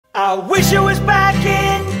I wish I was back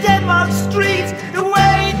in Denmark streets the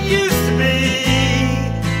way it used to be.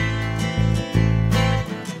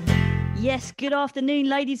 Yes, good afternoon,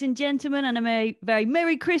 ladies and gentlemen, and a very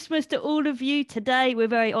Merry Christmas to all of you. Today, we're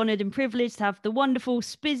very honoured and privileged to have the wonderful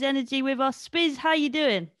Spizzenergi with us. Spizz, how you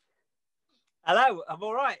doing? Hello, I'm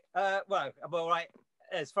all right. Well, I'm all right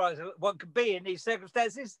as far as one could be in these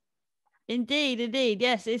circumstances. Indeed.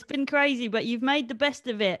 Yes, it's been crazy, but you've made the best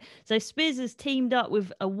of it. So Spizz has teamed up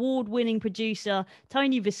with award-winning producer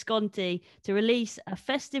Toni Visconti to release a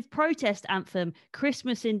festive protest anthem,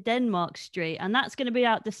 Christmas in Denmark Street, and that's going to be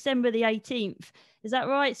out December the 18th. Is that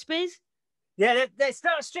right, Spizz? Yeah, it's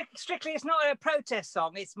not strictly. It's not a protest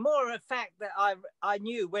song. It's more a fact that I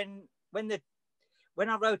knew when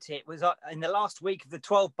I wrote it was in the last week of the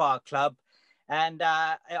 12 Bar Club. And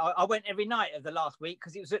I went every night of the last week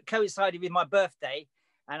because it was coincided with my birthday.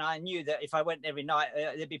 And I knew that if I went every night,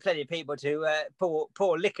 there'd be plenty of people to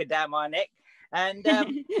pour liquor down my neck. And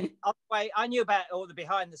I knew about all the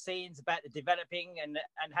behind the scenes, about the developing and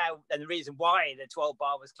the reason why the 12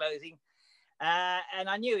 Bar was closing. And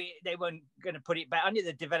I knew they weren't going to put it back. I knew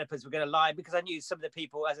the developers were going to lie because I knew some of the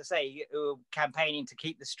people, as I say, who were campaigning to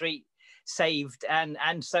keep the street saved and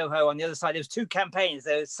Soho on the other side. There was two campaigns.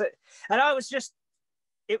 And I was just,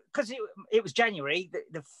 because it was January,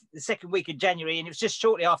 the second week of January, and it was just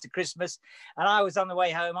shortly after Christmas. And I was on the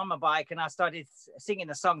way home on my bike, and I started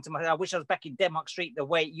singing a song to myself. I wish I was back in Denmark Street the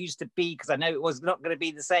way it used to be, because I know it was not going to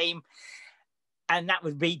be the same. And that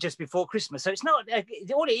would be just before Christmas. So it's not,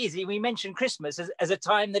 all it is, we mentioned Christmas as a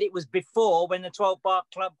time that it was before when the 12 Bar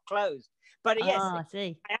Club closed. But yes, I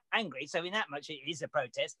see. I'm angry. So in that much, it is a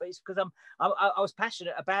protest. But it's because I was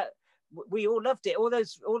passionate about. We all loved it. All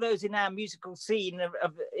those in our musical scene of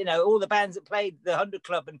all the bands that played the 100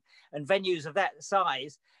 Club and venues of that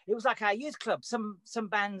size. It was like our youth club. Some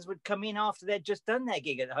bands would come in after they'd just done their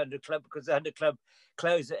gig at the 100 Club because the 100 Club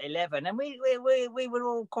closed at 11, and we were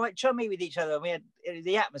all quite chummy with each other. We had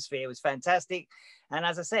the atmosphere was fantastic, and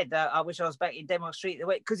as I said, I wish I was back in Denmark Street the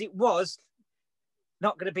way, because it was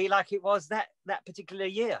not going to be like it was that particular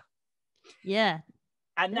year. Yeah.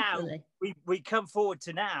 And definitely. now we come forward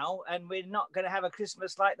to now, and we're not going to have a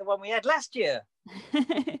Christmas like the one we had last year.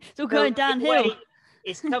 It's all going downhill.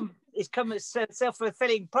 It's come as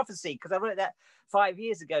self-fulfilling prophecy, because I wrote that 5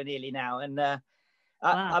 years ago nearly now. And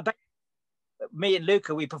wow. Me and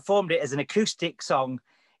Luca, we performed it as an acoustic song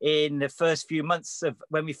in the first few months of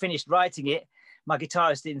when we finished writing it. My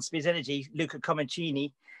guitarist in Spizzenergi, Luca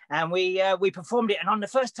Comencini, and we performed it. And on the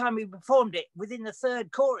first time we performed it, within the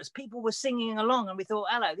third chorus, people were singing along, and we thought,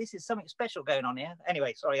 hello, this is something special going on here.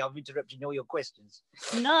 Anyway, sorry, I've interrupted all your questions.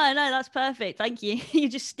 No, that's perfect. Thank you. You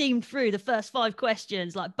just steamed through the first 5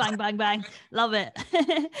 questions, like bang, bang, bang. Love it.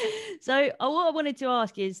 So what I wanted to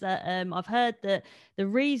ask is that I've heard that the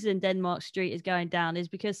reason Denmark Street is going down is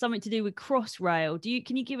because something to do with Crossrail.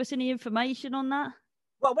 Can you give us any information on that?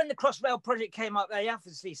 Well, when the Crossrail project came up, they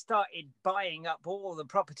obviously started buying up all the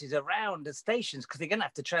properties around the stations, because they're going to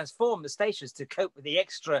have to transform the stations to cope with the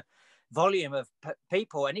extra volume of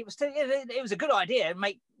people. And it was a good idea, and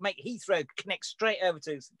make Heathrow connect straight over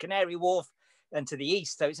to Canary Wharf and to the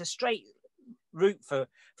east. So it's a straight route for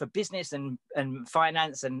business and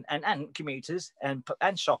finance and commuters and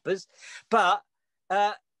shoppers. But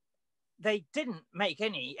they didn't make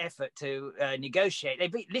any effort to negotiate.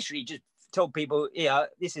 They literally just told people, yeah,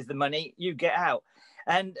 this is the money, you get out.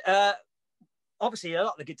 And obviously a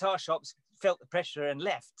lot of the guitar shops felt the pressure and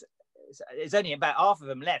left. There's only about half of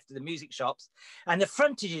them left, the music shops, and the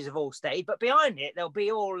frontages have all stayed, but behind it there'll be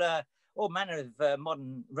all manner of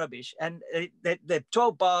modern rubbish. And the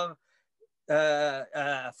 12 Bar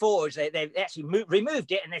Forge, they've actually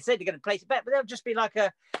removed it, and they said they're going to place it back, but they'll just be like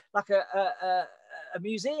a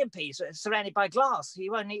museum piece surrounded by glass.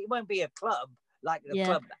 It won't be a club like the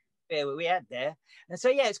club we had there. And so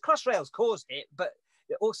it's Crossrail's caused it, but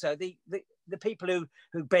also the people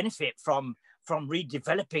who benefit from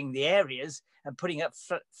redeveloping the areas and putting up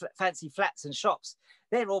fancy flats and shops,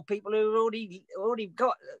 they're all people who already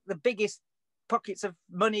got the biggest pockets of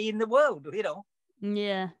money in the world,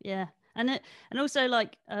 Yeah. And also,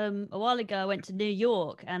 like, a while ago I went to New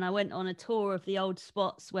York, and I went on a tour of the old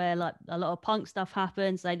spots where like a lot of punk stuff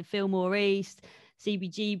happens, like the Fillmore East,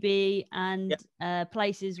 CBGB, and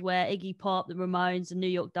places where Iggy Pop, the Ramones, and New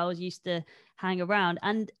York Dolls used to hang around,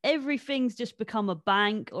 and everything's just become a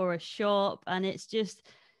bank or a shop, and it's just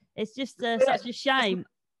such a shame.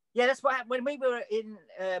 Yeah, that's what happened when we were in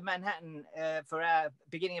Manhattan for our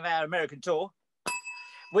beginning of our American tour.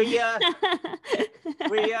 That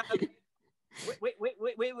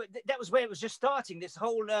was where it was just starting, this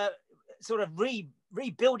whole sort of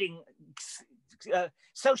rebuilding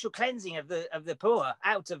social cleansing of the poor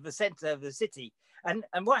out of the centre of the city. And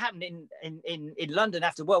what happened in London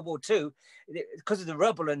after World War II, because of the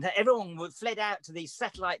rubble, and everyone fled out to these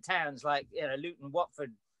satellite towns like Luton,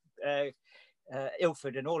 Watford,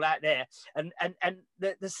 Ilford, and all out there, and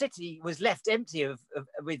the city was left empty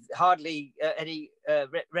with hardly any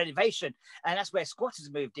renovation, and that's where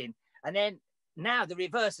squatters moved in. And then now the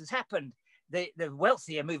reverse has happened. The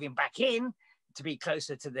wealthy are moving back in to be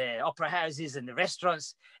closer to their opera houses and the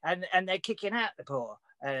restaurants, and they're kicking out the poor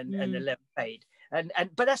and the lower paid.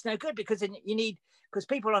 But that's no good, because then because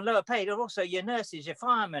people on lower paid are also your nurses, your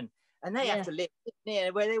firemen, and they have to live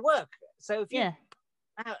near where they work. So if you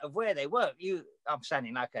out of where they work, I'm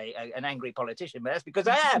sounding like an angry politician, but that's because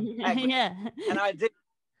I am angry. And I do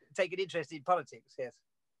take an interest in politics. Yes.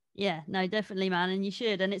 Yeah, no, definitely, man, and you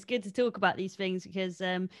should. And it's good to talk about these things, because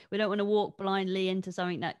we don't want to walk blindly into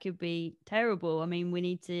something that could be terrible. I mean, we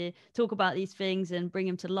need to talk about these things and bring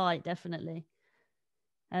them to light, definitely.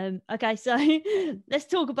 Okay, so let's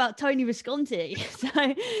talk about Toni Visconti.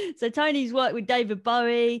 So Tony's worked with David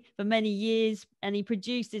Bowie for many years, and he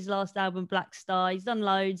produced his last album, Black Star. He's done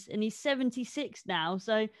loads, and he's 76 now.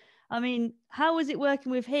 So, I mean, how was it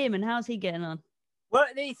working with him, and how's he getting on? Well,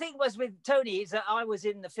 the thing was with Toni is that I was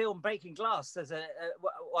in the film Breaking Glass as I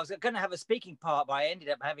was going to have a speaking part, but I ended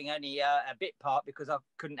up having only a bit part because I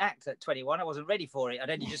couldn't act at 21. I wasn't ready for it. I'd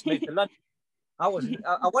only just moved to London. I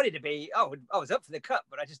wanted to be. I was up for the cut,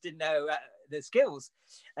 but I just didn't know the skills.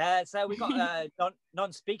 So we got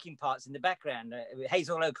non-speaking parts in the background.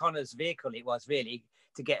 Hazel O'Connor's vehicle it was really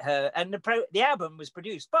to get her, and the album was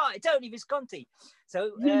produced by Toni Visconti.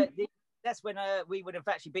 So that's when we would have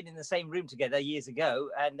actually been in the same room together years ago.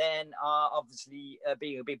 And then obviously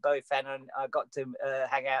being a big Bowie fan, and I got to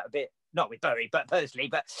hang out a bit, not with Bowie, but personally,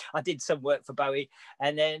 but I did some work for Bowie.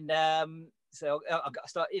 And then so I got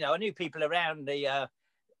started, I knew people around the,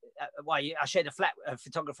 I shared a flat with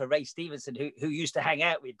photographer Ray Stevenson, who used to hang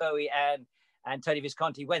out with Bowie and Toni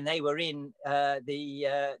Visconti when they were in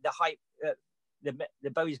the hype, the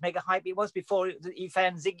Bowie's mega hype it was before he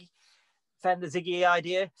found the Ziggy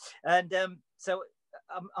idea. And so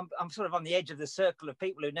I'm sort of on the edge of the circle of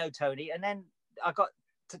people who know Toni. And then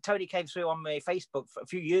Toni came through on my Facebook a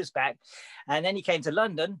few years back, and then he came to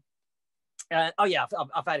London. I've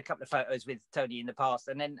had a couple of photos with Toni in the past,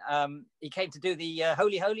 and then he came to do the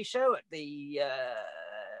Holy Holy show at the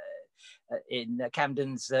in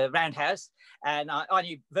Camden's Roundhouse, and I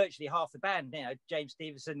knew virtually half the band. James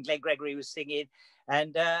Stevenson, Glenn Gregory was singing,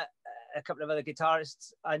 and a couple of other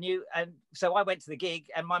guitarists I knew. And so I went to the gig,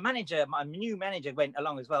 and my new manager went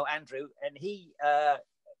along as well, Andrew, and he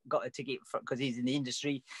got a ticket because he's in the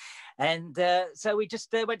industry. And so we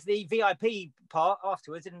just went to the VIP part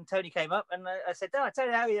afterwards, and Toni came up, and I said,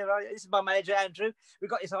 Toni, how are you? This is my manager, Andrew. We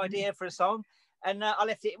got this idea for a song, and I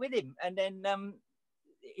left it with him. And then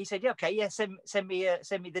he said, yeah, okay, yeah, send me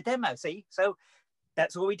the demo, see? So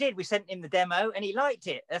that's all we did. We sent him the demo, and he liked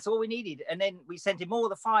it. That's all we needed. And then we sent him all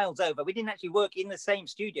the files over. We didn't actually work in the same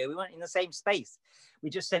studio. We weren't in the same space. We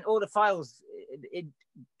just sent all the files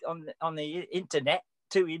on the internet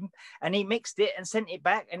to him, and he mixed it and sent it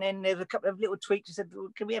back. And then there's a couple of little tweaks. He said, well,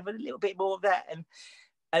 can we have a little bit more of that?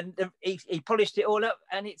 And he polished it all up,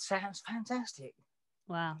 and it sounds fantastic.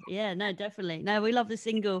 Wow. Yeah, no, definitely. No, we love the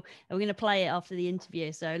single, and we're going to play it after the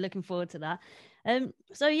interview. So looking forward to that.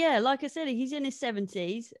 So yeah, like I said, he's in his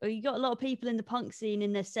 70s. You got a lot of people in the punk scene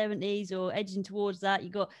in their 70s or edging towards that. You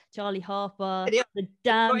got Charlie Harper, the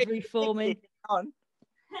Damned reforming. I've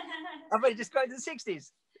already described the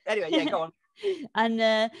 60s. Anyway, yeah, go on. And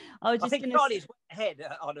I think Charlie's ahead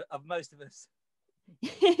of most of us.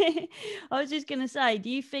 I was just going to say, do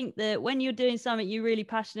you think that when you're doing something you're really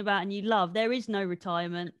passionate about and you love, there is no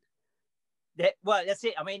retirement? Well, that's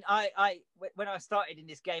it. I mean, when I started in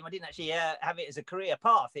this game, I didn't actually have it as a career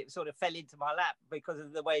path. It sort of fell into my lap because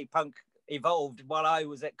of the way punk evolved while I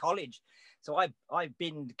was at college. So I've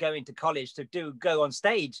been going to college to go on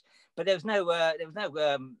stage, but there was no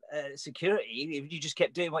security. You just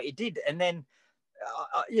kept doing what you did, and then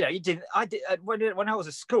you didn't. I did when I was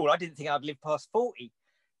at school. I didn't think I'd live past 40,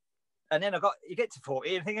 and then you get to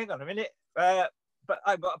 40 and think, hang on a minute. But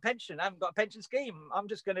I've got a pension. I haven't got a pension scheme. I'm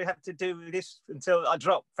just going to have to do this until I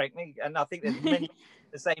drop, frankly. And I think there's many in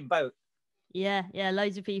the same boat. Yeah,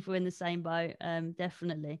 loads of people in the same boat,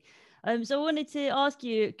 definitely. So I wanted to ask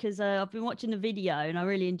you, because I've been watching the video and I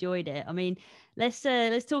really enjoyed it. I mean, let's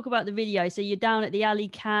talk about the video. So you're down at the Alley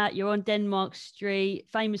Cat, you're on Denmark Street,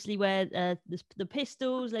 famously where the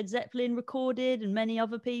Pistols, Led Zeppelin recorded, and many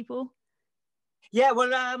other people. Yeah,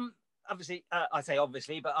 well, obviously, I say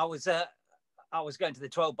obviously, but I was going to the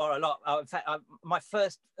 12 bar a lot. In fact, my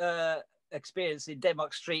first experience in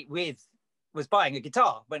Denmark Street was buying a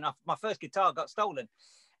guitar when my first guitar got stolen.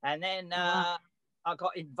 And then Wow. I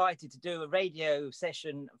got invited to do a radio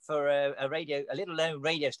session for a little known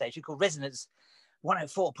radio station called Resonance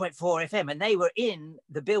 104.4 FM. And they were in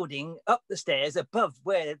the building up the stairs above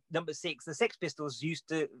where number 6, the Sex Pistols used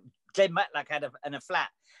to, Glenn Matlock had a flat,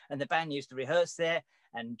 and the band used to rehearse there.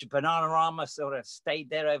 And Bananarama sort of stayed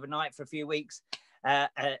there overnight for a few weeks.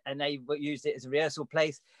 And they used it as a rehearsal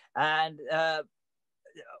place. And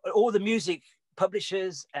all the music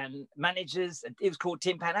publishers and managers, it was called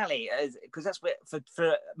Tin Pan Alley, because that's where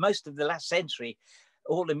for most of the last century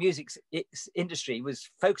all the music industry was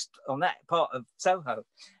focused on that part of Soho,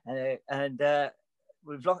 and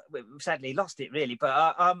we've sadly lost it really. But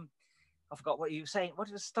I forgot what you were saying. What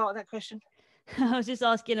was the start of that question? I was just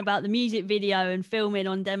asking about the music video and filming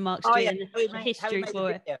on Denmark Street and the history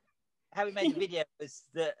for it. How we made the video was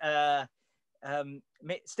that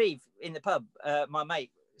Steve in the pub, my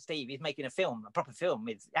mate Steve, he's making a proper film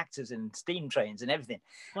with actors and steam trains and everything.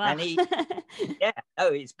 Wow. And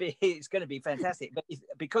it's going to be fantastic. But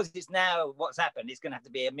because it's now what's happened, it's going to have to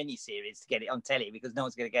be a mini series to get it on telly, because no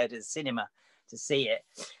one's going to go to the cinema to see it.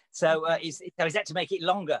 So he's had to make it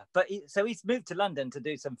longer. But he's moved to London to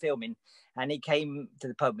do some filming, and he came to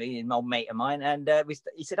the pub, an old mate of mine, and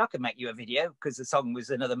he said, I could make you a video, because the song was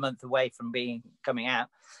another month away from coming out.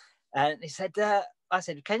 And he said, I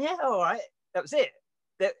said, can you? All right. That was it.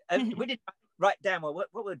 And we didn't write down what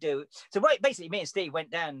we'll do. So basically, me and Steve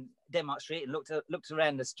went down Denmark Street and looked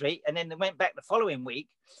around the street, and then they went back the following week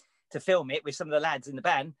to film it with some of the lads in the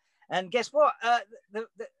band. And guess what?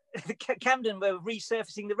 The Camden were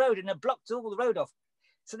resurfacing the road and had blocked all the road off.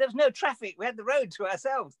 So there was no traffic. We had the road to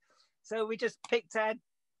ourselves. So we just picked our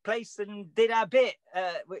place and did our bit.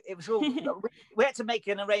 It was all we had to make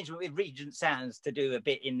an arrangement with Regent Sounds to do a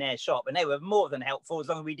bit in their shop, and they were more than helpful as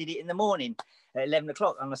long as we did it in the morning at 11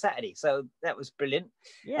 o'clock on a Saturday. So that was brilliant.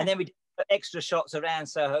 Yeah. And then we did extra shots around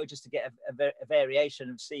Soho just to get a variation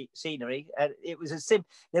of scenery. And it was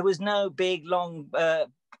there was no big long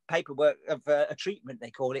paperwork of a treatment, they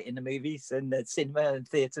call it in the movies and the cinema and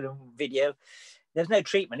theatre and video. There's no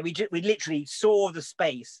treatment. We literally saw the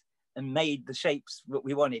space and made the shapes what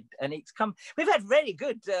we wanted, and it's come. We've had very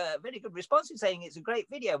good responses saying it's a great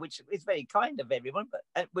video, which is very kind of everyone.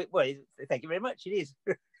 But well, thank you very much. It is.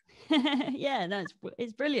 Yeah, no,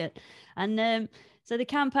 it's brilliant. And so the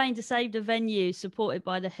campaign to save the venue, supported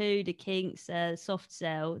by the Who, the Kinks, Soft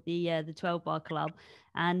Cell, the 12 Bar Club,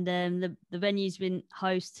 and the venue's been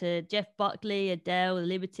host to Jeff Buckley, Adele, the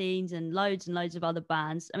Libertines, and loads of other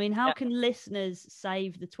bands. I mean, how can listeners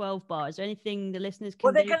save the 12 Bar? Is there anything the listeners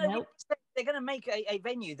can do to help? They're going to make a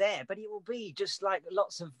venue there, but it will be just like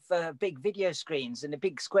lots of big video screens and a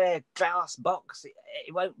big square glass box.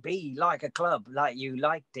 It won't be like a club like you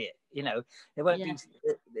liked it, you know. It won't be,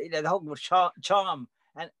 the whole charm.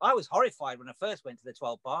 And I was horrified when I first went to the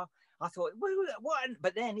 12 Bar. I thought, what?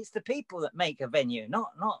 But then it's the people that make a venue,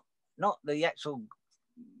 not the actual,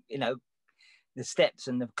 you know, the steps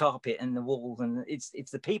and the carpet and the walls, and it's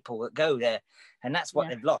the people that go there, and that's what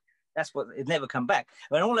they've lost. That's what it's never come back.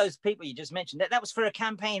 And all those people you just mentioned, that was for a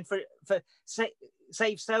campaign for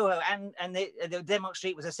Save Soho, and the Denmark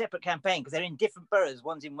Street was a separate campaign because they're in different boroughs.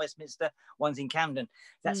 One's in Westminster, one's in Camden.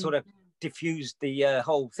 That sort of diffused the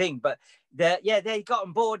whole thing. But they got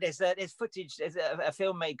on board. There's footage. There's a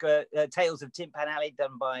filmmaker, Tales of Tin Pan Alley,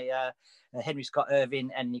 done by Henry Scott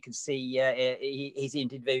Irving, and you can see he's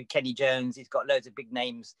interviewed Kenny Jones. He's got loads of big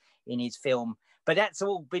names in his film. But that's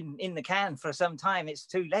all been in the can for some time. It's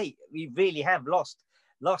too late. We really have lost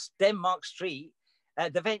Denmark Street.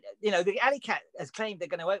 The Alley Cat has claimed they're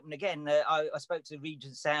going to open again. I spoke to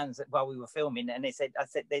Regent Sounds while we were filming, and they said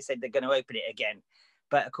they're going to open it again.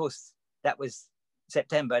 But of course, that was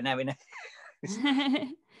September. Now we know.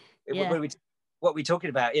 What are we talking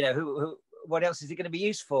about? You know, who? What else is it going to be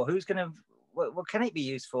used for? Who's going to? What can it be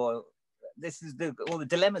used for? This is all the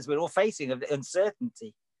dilemmas we're all facing of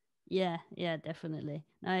uncertainty. Yeah, definitely.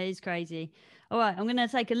 No, it is crazy. All right, I'm going to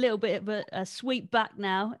take a little bit of a sweep back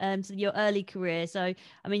now to your early career. So,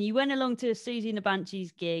 I mean, you went along to a Siouxsie and the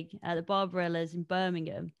Banshees gig at the Barbarellas in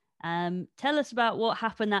Birmingham. Tell us about what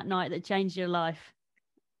happened that night that changed your life.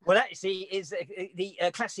 Well, that, see, is the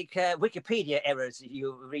classic Wikipedia errors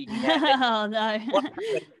you were reading. Oh, no.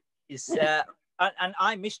 And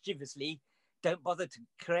I mischievously don't bother to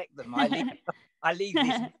correct them. I leave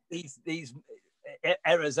these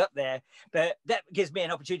errors up there, but that gives me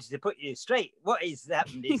an opportunity to put you straight. What is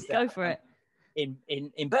happened is go for it. In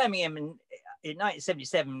Birmingham in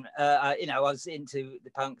 1977, I was into the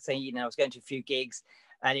punk scene. I was going to a few gigs.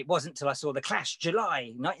 And it wasn't till I saw the Clash,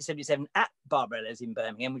 July 1977, at Barbarella's in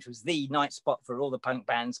Birmingham, which was the night spot for all the punk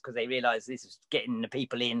bands, because they realised this was getting the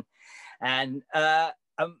people in. And a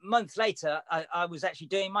month later, I was actually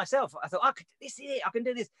doing myself. I thought, this is it, I can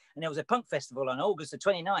do this. And there was a punk festival on August the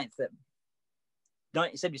 29th at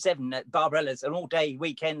 1977 at Barbarella's, an all-day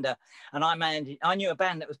weekender. And I knew a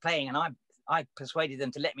band that was playing, and I persuaded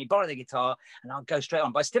them to let me borrow the guitar, and I'll go straight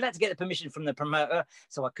on. But I still had to get the permission from the promoter.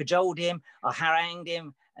 So I cajoled him, I harangued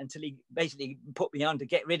him until he basically put me on to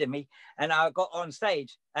get rid of me. And I got on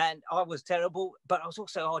stage, and I was terrible, but I was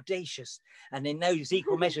also audacious. And in those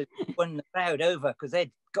equal measures, won the crowd over, because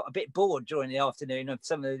they'd got a bit bored during the afternoon of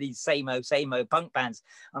some of these same-o punk bands.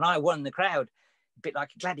 And I won the crowd, a bit like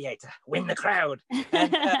a gladiator, win the crowd.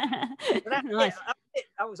 And, Nice.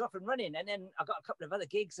 I was off and running, and then I got a couple of other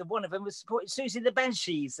gigs, and one of them was supporting Siouxsie the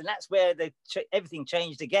Banshees, and that's where everything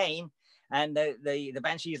changed again. And the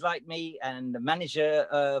Banshees liked me, and the manager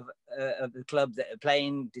of the club that are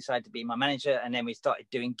playing decided to be my manager, and then we started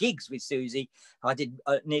doing gigs with Siouxsie. I did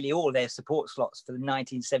nearly all their support slots for the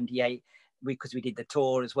 1978, because we did the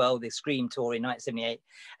tour as well, the Scream tour in 1978.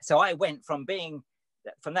 So I went from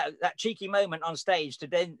that cheeky moment on stage to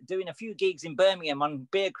then doing a few gigs in Birmingham on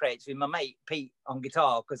beer crates with my mate Pete on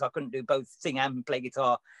guitar, because I couldn't do both sing and play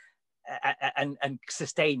guitar and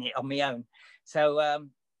sustain it on my own. So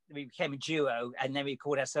we became a duo, and then we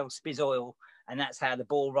called ourselves Spizz Oil, and that's how the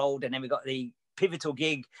ball rolled. And then we got the pivotal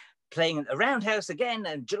gig playing at the Roundhouse again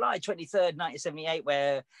on July 23rd, 1978,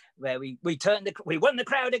 where we won the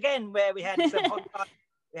crowd again, where we had some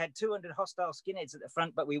we had 200 hostile skinheads at the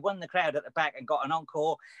front, but we won the crowd at the back and got an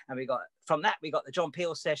encore. And from that we got the John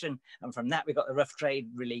Peel session, and from that we got the Rough Trade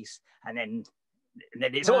release, and then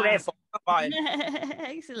it's all there for mine.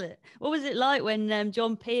 Excellent. What was it like when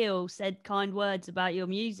John Peel said kind words about your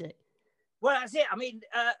music? Well, that's it. I mean,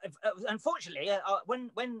 unfortunately,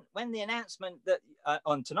 when the announcement that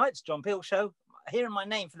on tonight's John Peel show, hearing my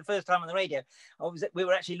name for the first time on the radio, we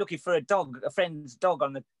were actually looking for a friend's dog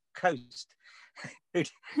on the coast.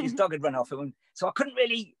 His dog had run off him, so I couldn't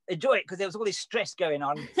really enjoy it because there was all this stress going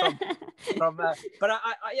on but I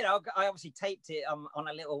obviously taped it on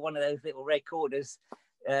one of those little recorders,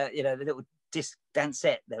 the little disc dance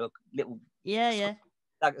set. They were little,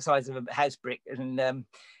 like the size of a house brick, and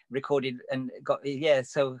recorded and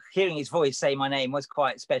so hearing his voice say my name was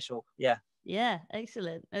quite special. Yeah,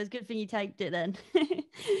 excellent. It was a good thing you taped it then.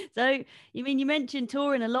 So, you mentioned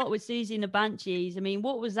touring a lot with Siouxsie and the Banshees. I mean,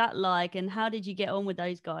 what was that like, and how did you get on with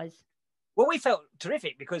those guys? Well, we felt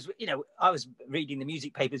terrific because, I was reading the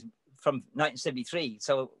music papers from 1973.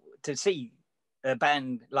 So to see a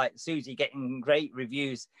band like Siouxsie getting great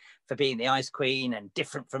reviews for being the Ice Queen and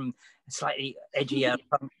different from slightly edgier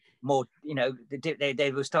punk, more,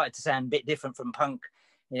 they were starting to sound a bit different from punk.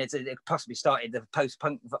 It possibly started the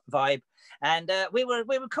post-punk vibe, and we were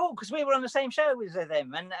cool because we were on the same show as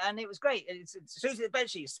them, and it was great. It's Siouxsie the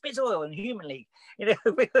Banshees, Spizz Oil, and Human League. We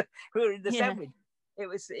were in the sandwich. It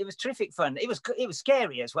was terrific fun. It was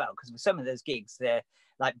scary as well because some of those gigs there,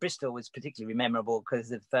 like Bristol, was particularly memorable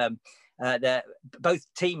because of both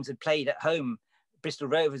teams had played at home. Bristol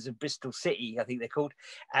Rovers and Bristol City, I think they're called,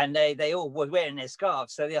 and they all were wearing their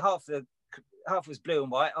scarves. So half was blue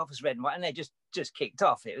and white, half was red and white, and they just kicked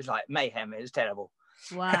off. It was like mayhem. It was terrible.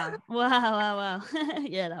 Wow.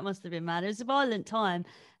 Yeah, that must have been mad. It was a violent time.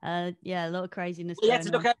 A lot of craziness. You had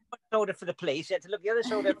to look over one shoulder for the police, you had to look the other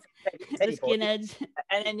shoulder for the skinheads,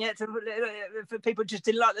 and then you had to for people just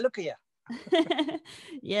didn't like the look of you.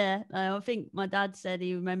 I think my dad said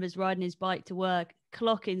he remembers riding his bike to work,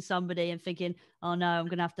 clocking somebody and thinking, oh no, I'm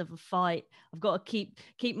gonna have to have a fight, I've got to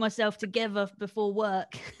keep myself together before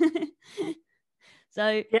work.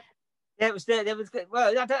 So it was there was good.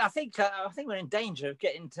 Well, I think we're in danger of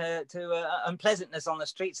getting to unpleasantness on the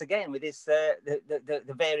streets again with this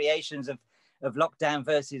the variations of lockdown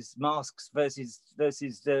versus masks versus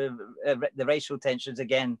the racial tensions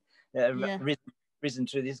again risen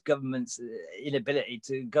through this government's inability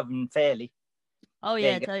to govern fairly. Oh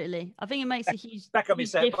yeah, totally. I think it makes a huge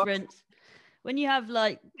difference when you have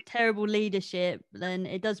like terrible leadership. Then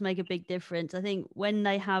it does make a big difference. I think when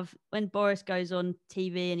Boris goes on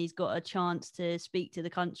TV and he's got a chance to speak to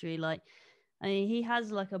the country, he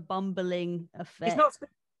has like a bumbling effect. He's not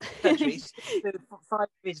countries.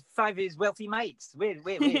 five of his wealthy mates. We're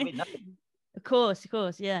nothing. Of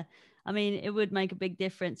course, yeah. I mean, it would make a big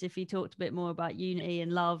difference if he talked a bit more about unity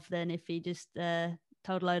and love than if he just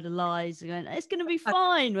told a load of lies and going, it's going to be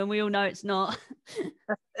fine, when we all know it's not.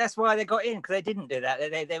 That's why they got in, because they didn't do that.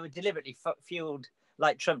 They were deliberately fueled,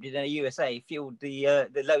 like Trump did in the USA, fueled the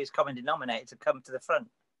lowest common denominator to come to the front.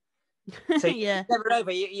 So Yeah. it's never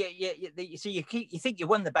over. So you think you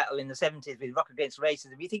won the battle in the 70s with Rock Against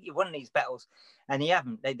Racism. You think you won these battles, and you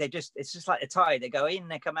haven't. They just, it's just like a tide. They go in,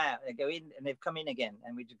 they come out. They go in, and they've come in again.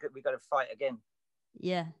 And we got to fight again.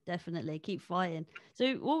 Yeah, definitely. Keep fighting.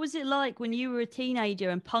 So what was it like when you were a teenager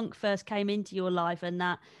and punk first came into your life? And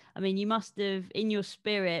that, I mean, you must have, in your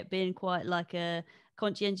spirit, been quite like a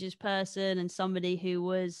conscientious person and somebody who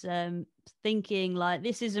was thinking like,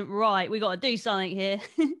 this isn't right. We got to do something here.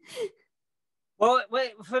 Well,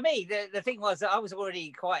 for me, the thing was that I was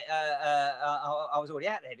already quite, I was already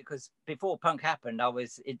out there, because before punk happened, I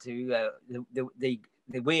was into the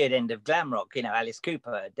weird end of glam rock. You know, Alice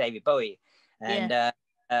Cooper, David Bowie, and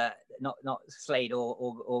not Slade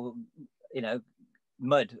or you know,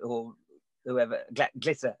 Mud or whoever,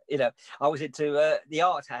 Glitter. You know, I was into the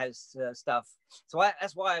art house stuff. So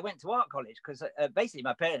that's why I went to art college, because basically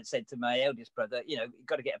my parents said to my eldest brother, you know, you've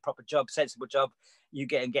got to get a proper job, sensible job. You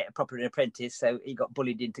get a proper apprentice. So he got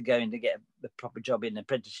bullied into going to get the proper job in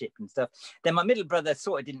apprenticeship and stuff. Then my middle brother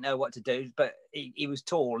sort of didn't know what to do, but he was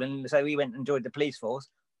tall, and so he went and joined the police force.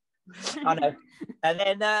 I know. And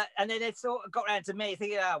then it sort of got around to me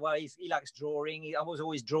thinking, well, he likes drawing. I was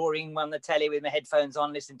always drawing on the telly with my headphones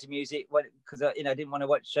on, listening to music, because you know, I didn't want to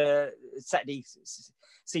watch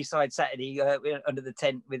Seaside Saturday under the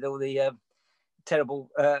tent with all the terrible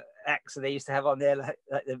acts that they used to have on there, like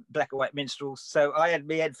the black and white minstrels. So I had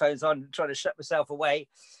my headphones on, trying to shut myself away.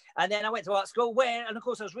 And then I went to art school, and of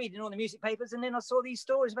course I was reading all the music papers, and then I saw these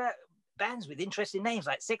stories about bands with interesting names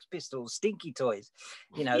like Sex Pistols, Stinky Toys,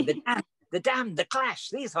 you know, the Damned, the Clash.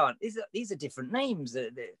 These are different names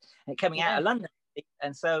that coming out of London.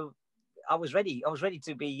 And so I was ready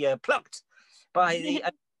to be plucked by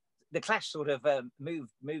the Clash. Sort of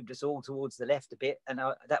moved us all towards the left a bit, and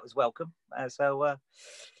that was welcome.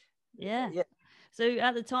 Yeah. So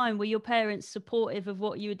at the time, were your parents supportive of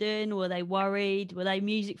what you were doing? Were they worried? Were they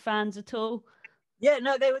music fans at all? Yeah,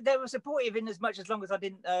 no, they were supportive in as much as long as I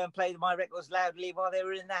didn't play my records loudly while they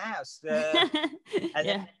were in the house.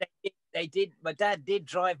 And they did. My dad did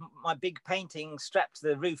drive my big painting strapped to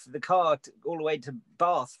the roof of the car all the way to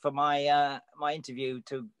Bath for my my interview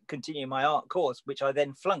to continue my art course, which I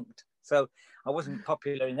then flunked. So I wasn't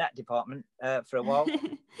popular in that department for a while.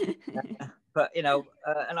 But you know,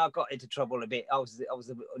 and I got into trouble a bit. I was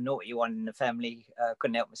the naughty one in the family.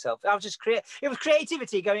 Couldn't help myself. I was just It was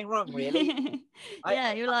creativity going wrong, really.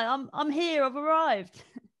 You're like, I'm here. I've arrived.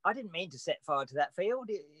 I didn't mean to set fire to that field.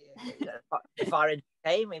 The fire engine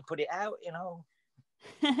came and put it out. You know.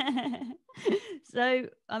 So,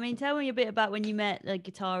 I mean, tell me a bit about when you met the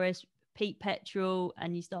guitarist Pete Petrel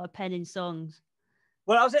and you started penning songs.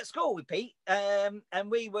 Well, I was at school with Pete, and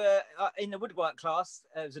we were in the woodwork class.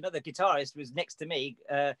 There was another guitarist who was next to me,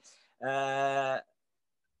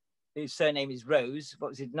 whose surname is Rose. What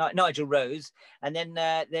was it? Nigel Rose. And then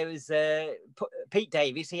there was Pete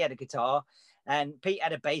Davies. He had a guitar, and Pete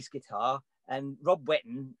had a bass guitar, and Rob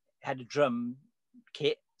Wetton had a drum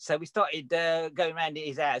kit. So we started going around at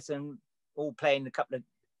his house and all playing a couple of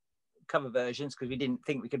cover versions, because we didn't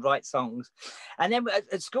think we could write songs. And then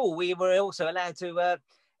at school we were also allowed to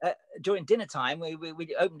during dinner time we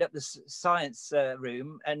opened up the science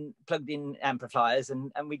room and plugged in amplifiers,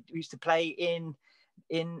 and we used to play in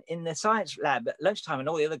the science lab at lunchtime, and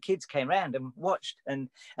all the other kids came around and watched. And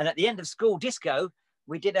at the end of school disco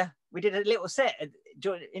we did a little set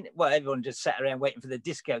everyone just sat around waiting for the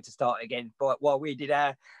disco to start again while we did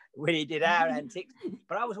our antics.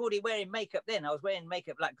 But I was already wearing makeup then. I was wearing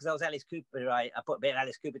makeup because I was Alice Cooper. I put a bit of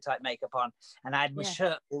Alice Cooper type makeup on, and I had my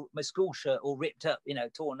shirt, my school shirt, all ripped up, you know,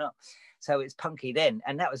 torn up. So it's punky then,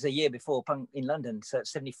 and that was a year before punk in London. So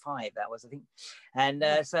 75 that was, I think. And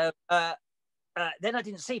then I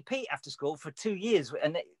didn't see Pete after school for 2 years,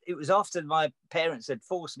 and it was after my parents had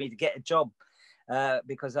forced me to get a job.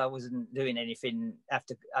 Because I wasn't doing anything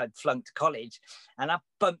after I'd flunked college, and I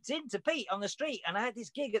bumped into Pete on the street, and I had this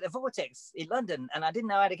gig at the Vortex in London, and I didn't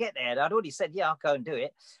know how to get there. I'd already said, I'll go and do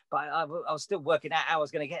it, but I was still working out how I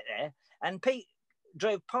was going to get there. And Pete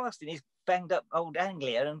drove past in his banged up old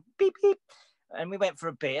Anglia, and beep, beep. And we went for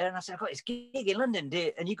a beer, and I said, I've got this gig in London,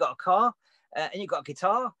 dear, and you got a car? And you got a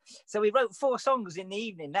guitar. So we wrote 4 songs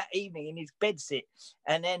that evening in his bedsit,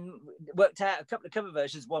 and then worked out a couple of cover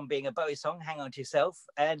versions, one being a Bowie song, Hang On To Yourself.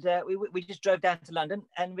 And we just drove down to London,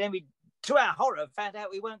 and then we, to our horror, found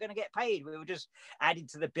out we weren't going to get paid. We were just added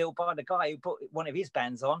to the bill by the guy who put one of his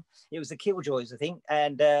bands on. It was the Killjoys, I think,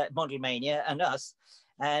 and Model Mania and us.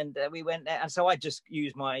 And we went there, and so I just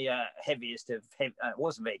used my heaviest of heavy. I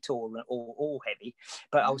wasn't very tall or heavy,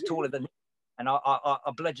 but I was taller than him. And I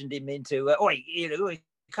bludgeoned him into, oi,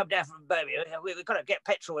 come down from Birmingham. We've got to get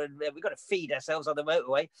petrol and we've got to feed ourselves on the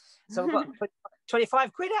motorway. So we got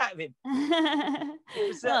 25 quid out of him. It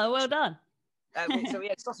was, oh, well done. So we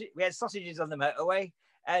had sausages on the motorway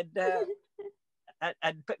and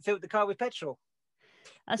filled the car with petrol.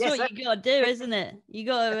 That's what you got to do, isn't it? You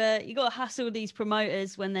got to hassle these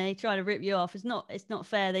promoters when they try to rip you off. It's not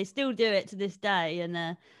fair. They still do it to this day. And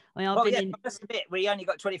I mean, I've been in. I must admit, we only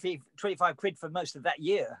got 25 quid for most of that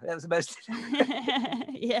year. That was the most.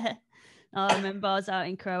 Yeah. I remember I was out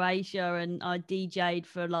in Croatia and I DJed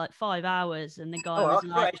for like 5 hours, and the guy was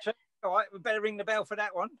like, Croatia. All right, we better ring the bell for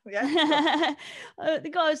that one. Yeah. The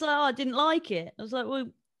guy was like, oh, I didn't like it. I was like, well,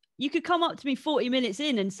 you could come up to me 40 minutes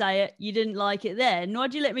in and say it, you didn't like it then.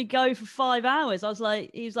 Why'd you let me go for 5 hours? He was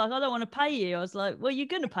like, I don't want to pay you. I was like, well, you're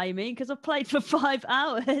going to pay me because I've played for 5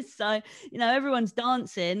 hours. So, everyone's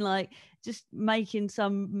dancing, like just making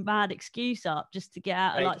some mad excuse up just to get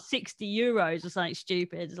out of like 60 euros or something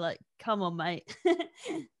stupid. It's like, come on, mate.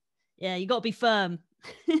 Yeah, you got to be firm.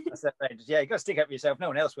 That's outrageous. Yeah, you got to stick up for yourself. No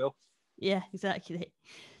one else will. Yeah, exactly.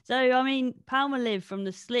 So, I mean, Palmolive from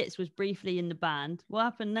the Slits was briefly in the band. What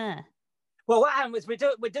happened there? Well, what happened was we're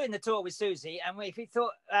doing the tour with Siouxsie, and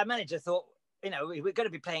our manager thought, we're going to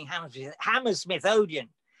be playing Hammersmith Odeon.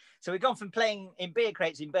 So we've gone from playing in beer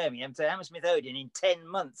crates in Birmingham to Hammersmith Odeon in 10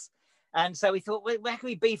 months. And so we thought, well, where can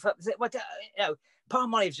we beef up?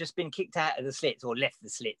 Palmolive's just been kicked out of the Slits or left the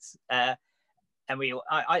Slits. And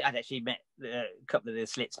I'd actually met a couple of the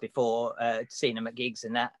Slits before, seen them at gigs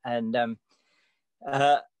and that. And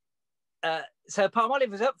so Palmolive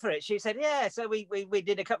was up for it. She said, yeah. So we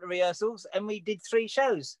did a couple of rehearsals and we did 3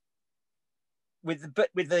 shows with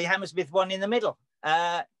the Hammersmith one in the middle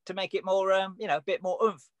to make it more, a bit more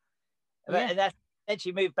oomph. Yeah. And then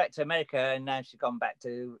she moved back to America, and now she's gone back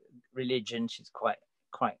to religion. She's quite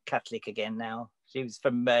Catholic again now. She was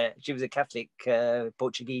a Catholic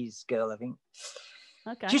Portuguese girl, I think.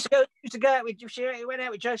 Okay. She went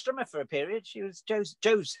out with Joe Strummer for a period. She was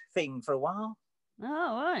Joe's thing for a while. Oh,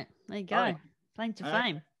 all right. There you go. Claim to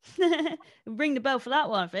fame. We'll ring the bell for that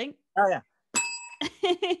one, I think. Oh, yeah.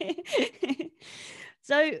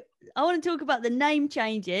 So I want to talk about the name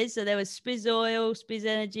changes. So there was Spizz Oil,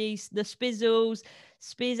 Spizzenergi, the Spizzles,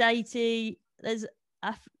 Spizz 80. There's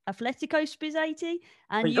Atletico Spizz 80,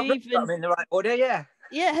 and you even I'm in the right order, yeah.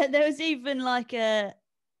 Yeah, there was even like a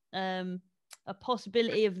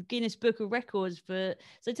possibility of Guinness Book of Records for.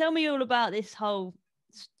 So tell me all about this whole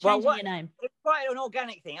changing your name. It's quite an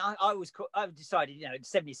organic thing. I decided,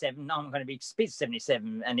 77, I'm going to be Spizz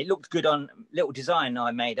 77, and it looked good on a little design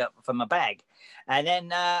I made up for my bag. And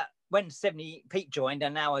then when Pete joined,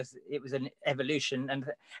 and now it was an evolution,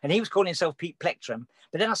 and he was calling himself Pete Plectrum.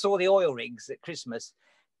 But then I saw the oil rigs at Christmas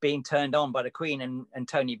being turned on by the Queen and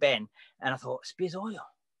Tony Benn, and I thought, Spizz Oil.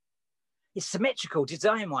 It's symmetrical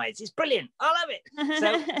design-wise. It's brilliant. I love it.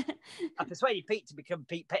 So I persuaded Pete to become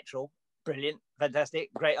Pete Petrol. Brilliant,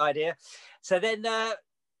 fantastic, great idea. So then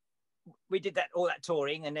we did all that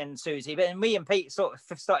touring, and then Siouxsie. But me and Pete sort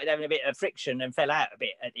of started having a bit of friction and fell out a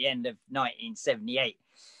bit at the end of 1978.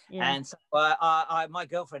 Yeah. And so my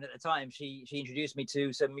girlfriend at the time, she introduced me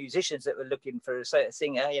to some musicians that were looking for a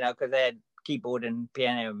singer, because they had keyboard and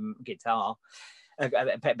piano and guitar.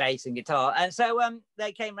 Bass and guitar, and so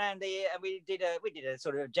they came round and we did a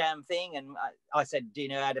sort of jam thing, and I said, do you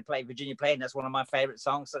know how to play Virginia Plain? That's one of my favorite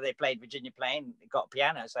songs. So they played Virginia Plain. It got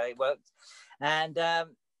piano, so it worked. And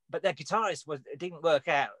but the guitarist didn't work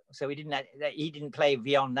out, so he didn't play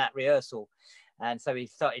beyond that rehearsal. And so we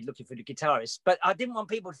started looking for the guitarist. But I didn't want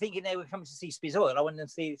people thinking they were coming to see Spizz Oil. I wanted them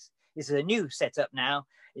to see this is a new setup now.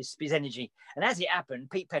 It's Spizzenergi. And as it happened,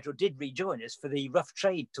 Pete Petrol did rejoin us for the Rough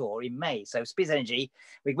Trade tour in May. So Spizzenergi,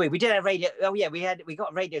 we did a radio. Oh yeah, we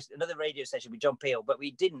got another radio session with John Peel, but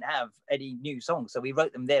we didn't have any new songs. So we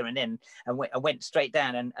wrote them there and then, and went straight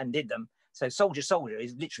down and did them. So Soldier Soldier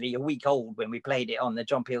is literally a week old when we played it on the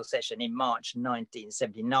John Peel session in March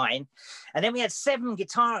 1979. And then we had 7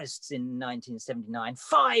 guitarists in 1979,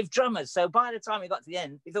 5 drummers. So by the time we got to the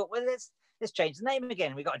end, we thought, well, let's change the name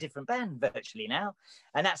again. We got a different band virtually now.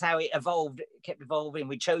 And that's how it evolved, kept evolving.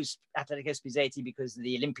 We chose Atletico Spizz 80 because of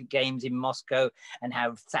the Olympic Games in Moscow and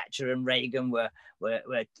how Thatcher and Reagan were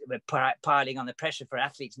piling on the pressure for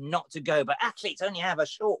athletes not to go. But athletes only have a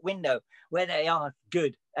short window where they are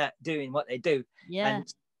good at doing what they do. Yeah. And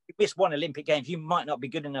if you miss one Olympic Games, you might not be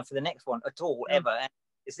good enough for the next one at all, ever. And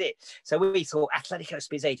it's it. So we thought Atletico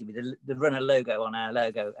Spizz 80 with the runner logo on our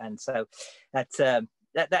logo. And so that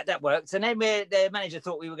worked. And then the manager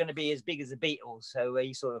thought we were going to be as big as the Beatles, so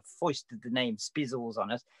he sort of foisted the name Spizzles on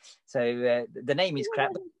us. So the name is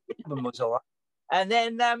crap, but the album was all right. And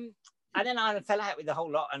then And then I fell out with the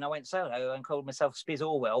whole lot, and I went solo and called myself Spizz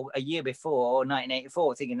Orwell a year before,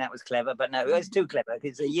 1984, thinking that was clever. But no, it was too clever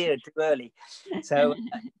because it's a year too early. So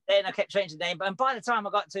then I kept changing the name. And by the time I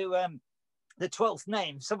got to the 12th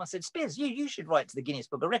name, someone said, Spizz, you should write to the Guinness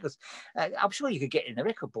Book of Records. I'm sure you could get in the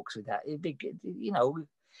record books with that. It'd be, you know,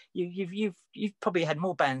 you've probably had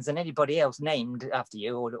more bands than anybody else named after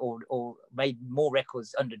you, or made more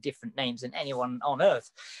records under different names than anyone on earth.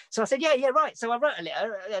 So I said, yeah, right. So I wrote a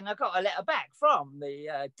letter, and I got a letter back from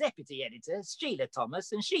the deputy editor, Sheila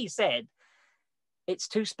Thomas, and she said, it's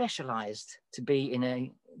too specialised to be in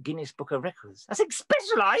a Guinness Book of Records. I said,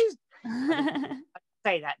 specialised? I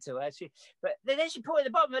say that to her, but then she put at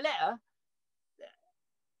the bottom of the letter,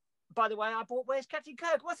 by the way, I bought Where's Captain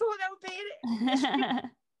Kirk? Well, I thought that would be in it.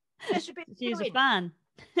 She was a fan.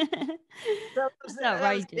 So That's that was a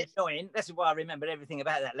outrageous. bit annoying. That's why I remembered everything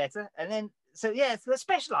about that letter. And then, so yeah, so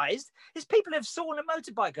specialised is people have sawn a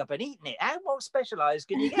motorbike up and eaten it. How more specialised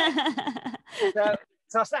can you get?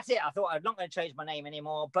 So that's it. I thought I'm not going to change my name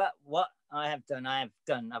anymore. But what I have done,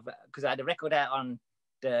 because I had a record out on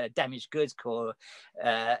Damaged Goods called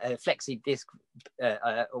a flexi disc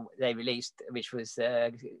they released, which was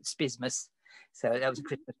Spizmas. So that was a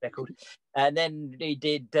Christmas record. And then we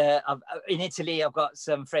did, in Italy, I've got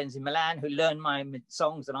some friends in Milan who learn my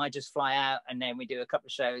songs, and I just fly out, and then we do a couple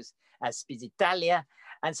of shows as Spizz Italia.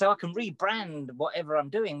 And so I can rebrand whatever I'm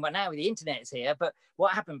doing. But now the internet's here. But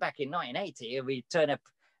what happened back in 1980, we turn up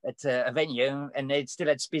at a venue and they still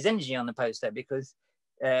had Spizzenergi on the poster because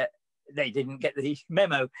they didn't get the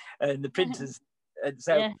memo and the printers. And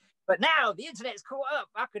so, yeah. But now the internet's caught up.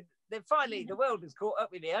 Then finally the world has caught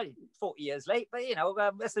up with me. Only 40 years late, but you know,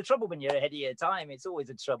 that's the trouble when you're ahead of your time. It's always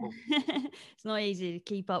a trouble. It's not easy to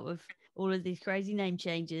keep up with all of these crazy name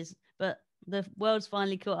changes, but the world's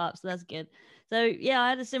finally caught up, so that's good. So yeah, I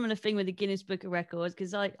had a similar thing with the Guinness Book of Records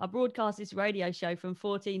because I broadcast this radio show from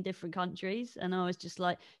 14 different countries, and I was just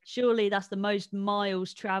like, surely that's the most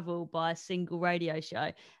miles traveled by a single radio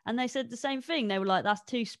show. And they said the same thing. They were like, that's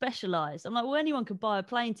too specialized. I'm like, well, anyone could buy a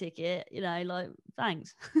plane ticket, you know, like,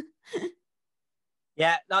 thanks.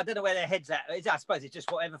 Yeah, I don't know where their head's at. I suppose it's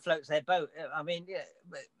just whatever floats their boat. I mean, yeah,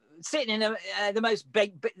 sitting in the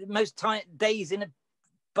most tight days in a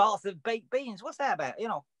bath of baked beans. What's that about? You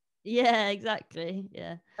know. Yeah, exactly.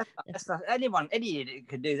 Yeah. That's not, any idiot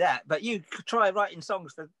could do that. But you could try writing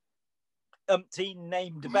songs for umpteen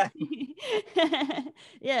named bands.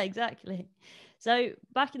 Yeah, exactly. So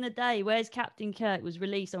back in the day, Where's Captain Kirk was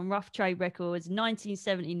released on Rough Trade Records in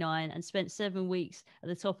 1979 and spent 7 weeks at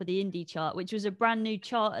the top of the indie chart, which was a brand new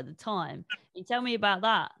chart at the time. Can you tell me about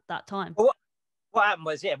that time? Well, what happened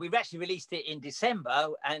was, yeah, we've actually released it in December,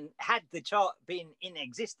 and had the chart been in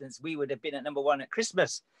existence, we would have been at #1 at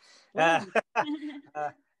Christmas with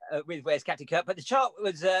Where's Captain Kirk. But the chart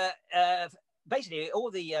was basically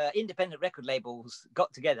all the independent record labels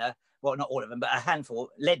got together. Well, not all of them, but a handful,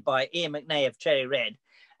 led by Ian McNay of Cherry Red,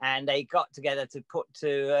 and they got together to put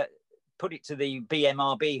it to the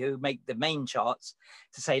BMRB, who make the main charts,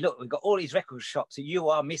 to say, look, we've got all these record shops that you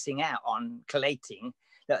are missing out on collating,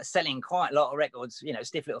 that are selling quite a lot of records. You know,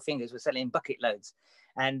 Stiff Little Fingers were selling bucket loads,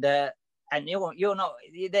 and you're not,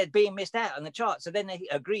 they're being missed out on the chart. So then they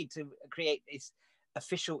agreed to create this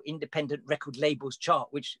official independent record labels chart,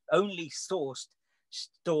 which only sourced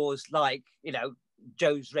stores like, you know,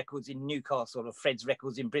 Joe's Records in Newcastle or Fred's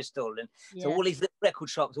Records in Bristol, and so all these little record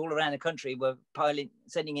shops all around the country were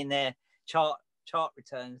sending in their chart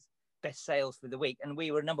returns, best sales for the week, and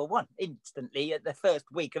we were #1 instantly at the first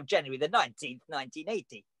week of January the 19th,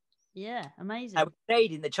 1980. Yeah, amazing. And we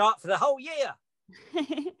stayed in the chart for the whole year.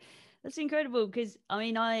 That's incredible, because I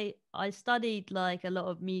mean, I studied like a lot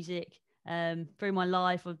of music through my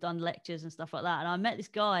life. I've done lectures and stuff like that, and I met this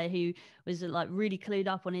guy who was like really clued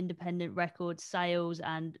up on independent record sales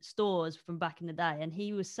and stores from back in the day, and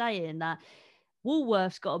he was saying that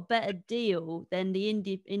Woolworths got a better deal than the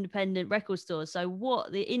independent record stores. So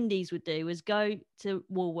what the indies would do was go to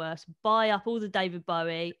Woolworths, buy up all the David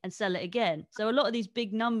Bowie and sell it again. So a lot of these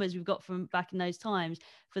big numbers we've got from back in those times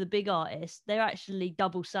for the big artists, they're actually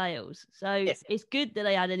double sales. So yes, it's good that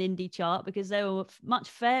they had an indie chart, because they were much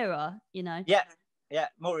fairer, you know. Yeah,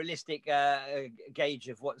 more realistic gauge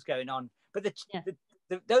of what's going on. But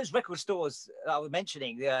those record stores I was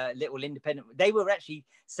mentioning, the little independent, they were actually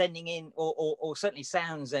sending in, or certainly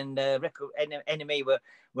Sounds and Record Enemy were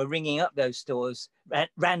ringing up those stores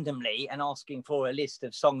randomly and asking for a list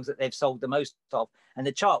of songs that they've sold the most of. And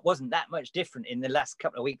the chart wasn't that much different in the last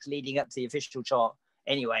couple of weeks leading up to the official chart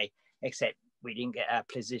anyway, except we didn't get our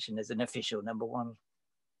position as an official #1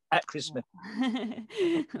 at Christmas.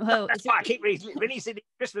 Well, that's why I keep releasing the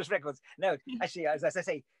Christmas records. No, actually, as I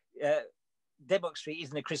say, Denmark Street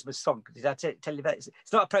isn't a Christmas song. Did I tell you that?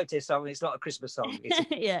 It's not a protest song. It's not a Christmas song.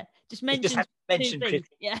 Yeah, just mention things.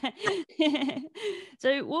 Yeah.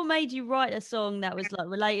 So what made you write a song that was like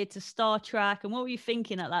related to Star Trek, and what were you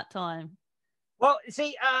thinking at that time? Well,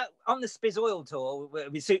 see, on the Spizz Oil tour,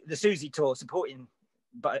 the Siouxsie tour,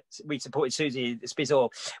 we supported Siouxsie, the Spizz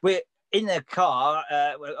Oil. We're in the car.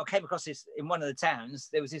 I came across this in one of the towns.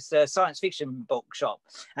 There was this science fiction bookshop,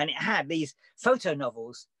 and it had these photo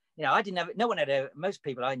novels. You know, I didn't have, no one had most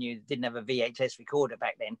people I knew didn't have a VHS recorder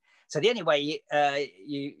back then. So the only way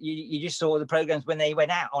you just saw the programs when they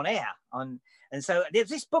went out on air. And so there's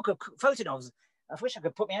this book of photo novels. I wish I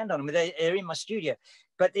could put my hand on them. They're in my studio.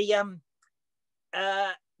 But there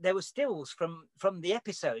were stills from the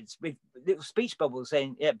episodes with little speech bubbles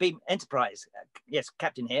saying, yeah, Beam Enterprise, yes,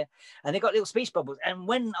 Captain here. And they got little speech bubbles. And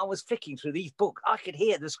when I was flicking through these books, I could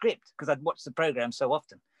hear the script because I'd watched the program so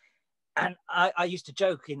often. And I used to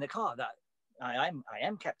joke in the car that I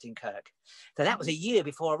am Captain Kirk. So that was a year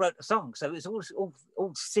before I wrote the song. So it was all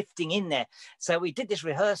sifting in there. So we did this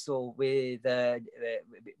rehearsal with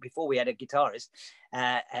before we had a guitarist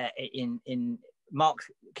in Mark,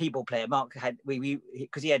 keyboard player. Mark had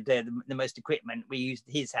because he had the most equipment. We used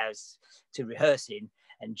his house to rehearse in.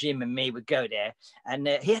 And Jim and me would go there, and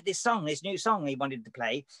he had this new song he wanted to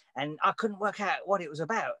play, and I couldn't work out what it was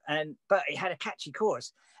about. But it had a catchy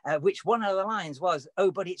chorus, which one of the lines was,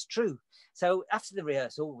 "Oh, but it's true." So after the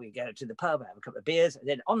rehearsal, we go to the pub, have a couple of beers, and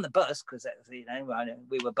then on the bus, because we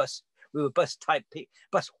were bus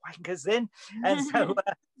wankers then, and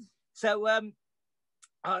so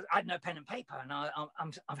I had no pen and paper, and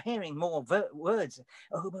I'm hearing more words.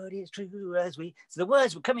 Oh, but it's true as we. So the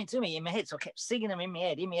words were coming to me in my head, so I kept singing them in my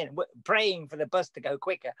head, praying for the bus to go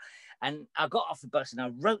quicker. And I got off the bus and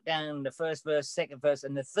I wrote down the first verse, second verse,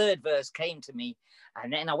 and the third verse came to me.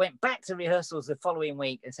 And then I went back to rehearsals the following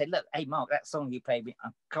week and said, "Look, hey Mark, that song you played me, I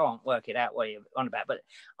can't work it out what you're on about, but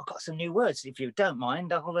I've got some new words. If you don't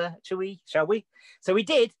mind, shall we?" So we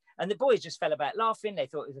did. And the boys just fell about laughing. They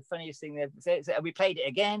thought it was the funniest thing they've said. So we played it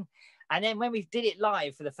again. And then when we did it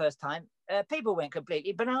live for the first time, people went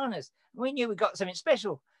completely bananas. We knew we got something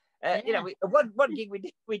special. You know, one gig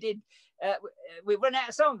we did, we ran out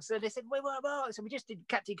of songs. So they said, wait. So we just did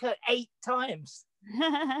Captain Kirk 8 times.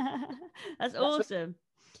 That's awesome.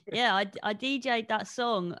 Yeah, I DJed that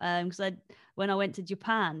song because when I went to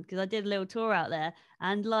Japan, because I did a little tour out there,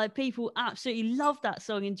 and like people absolutely loved that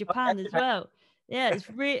song in Japan as well. Yeah, it's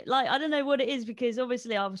really like, I don't know what it is, because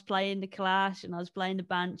obviously I was playing the Clash and I was playing the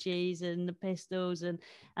Banshees and the Pistols, and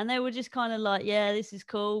they were just kind of like, yeah, this is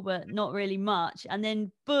cool, but not really much. And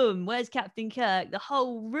then boom, where's Captain Kirk? The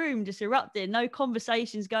whole room just erupted. No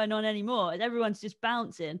conversations going on anymore. Everyone's just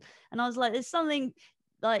bouncing. And I was like, there's something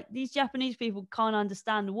like, these Japanese people can't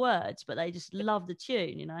understand the words, but they just love the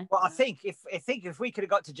tune, you know? Well, I think if we could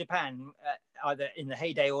have got to Japan either in the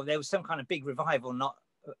heyday or there was some kind of big revival not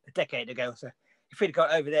a decade ago, so if we'd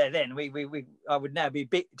got over there then, I would now be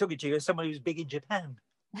talking to you as someone who's big in Japan.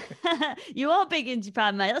 You are big in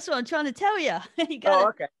Japan, mate. That's what I'm trying to tell you.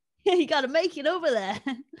 Okay. You got to make it over there.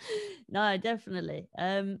 No, definitely.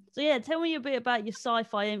 So yeah, tell me a bit about your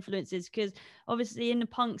sci-fi influences, because obviously in the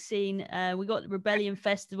punk scene, we got the Rebellion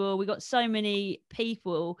Festival, we got so many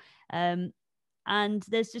people, and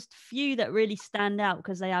there's just few that really stand out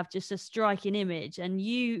because they have just a striking image, and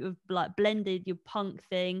you have like blended your punk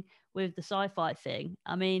thing with the sci-fi thing.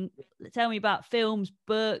 I mean, tell me about films,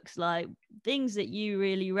 books, like things that you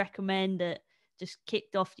really recommend that just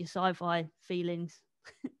kicked off your sci-fi feelings.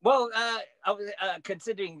 Well, I was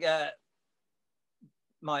considering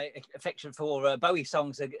my affection for Bowie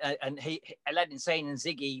songs, and Aladdin Sane and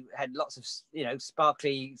Ziggy had lots of, you know,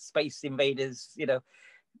 sparkly Space Invaders, you know,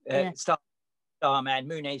 Starman,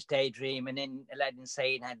 Moon Age Daydream, and then Aladdin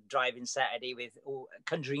Sane had Driving Saturday with all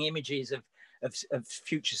conjuring images of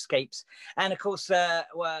futurescapes. And of course,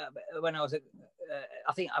 when I was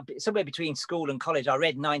I think somewhere between school and college, I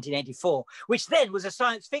read 1984, which then was a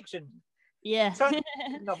science fiction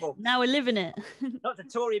novel. Now we're living it. Not the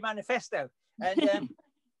Tory manifesto. And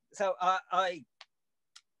so I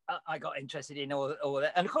got interested in all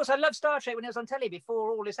that. And of course, I loved Star Trek when it was on telly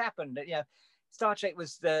before all this happened. You know, Star Trek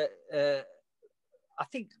was I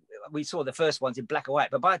think we saw the first ones in black and white,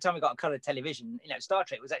 but by the time we got a colour television, you know, Star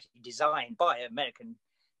Trek was actually designed by American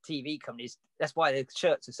TV companies. That's why the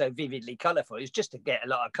shirts are so vividly colourful. It's just to get a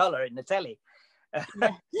lot of colour in the telly.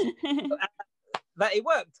 Yeah. But it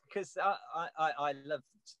worked because I love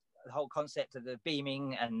the whole concept of the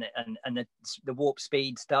beaming and the warp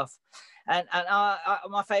speed stuff. And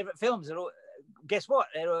my favourite films are all, guess what?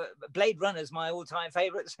 Blade Runner's my all-time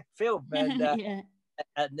favourite film, and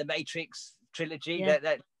the Matrix trilogy.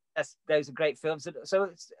 those are great films. So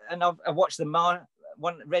I watched the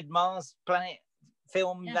Red Mars Planet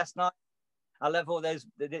film last night. I love all those,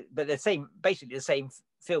 but basically the same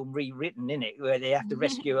film rewritten in it, where they have to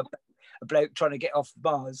rescue a bloke trying to get off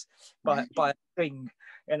Mars by a thing,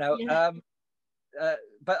 you know. Yeah.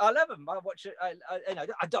 But I love them. I watch it. You know,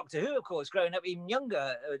 Doctor Who, of course, growing up even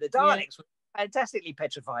younger. The Daleks were fantastically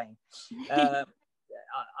petrifying. And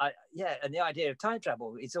the idea of time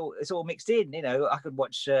travel, it's all mixed in. You know, I could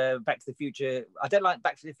watch Back to the Future. I don't like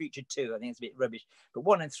Back to the Future 2. I think it's a bit rubbish. But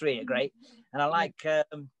 1 and 3 are great. And I like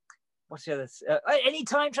what's the other? Any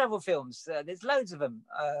time travel films. There's loads of them.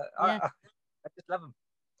 I just love them.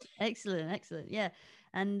 Excellent. Yeah.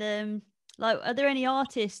 And like, are there any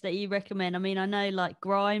artists that you recommend? I mean, I know like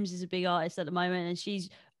Grimes is a big artist at the moment, and she's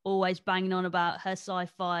always banging on about her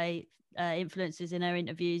sci-fi influences in her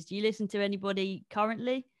interviews. Do you listen to anybody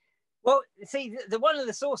currently? Well, see, the one of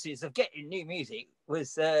the sources of getting new music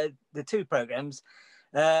was the 2 programs,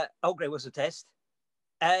 Old Grey Whistle Test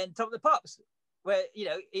and Top of the Pops, where, you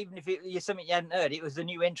know, even if you're something you hadn't heard, it was the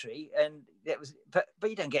new entry, and it was. But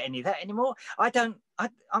you don't get any of that anymore. I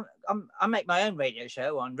make my own radio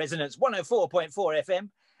show on Resonance 104.4 FM.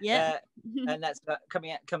 Yeah, and that's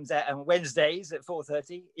comes out on Wednesdays at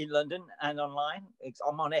 4:30 in London and online.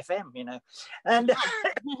 I'm on FM, you know, and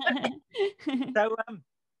so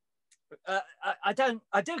I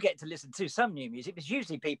do get to listen to some new music. It's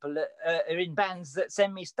usually people that are in bands that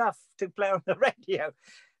send me stuff to play on the radio.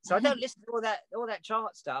 So I don't listen to all that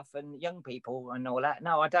chart stuff and young people and all that.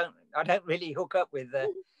 No, I don't really hook up with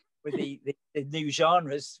the new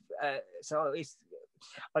genres. So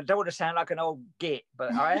I don't want to sound like an old git,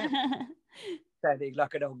 but I am sounding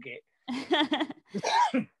like an old git.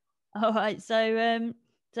 All right. So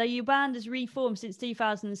your band has reformed since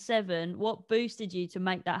 2007. What boosted you to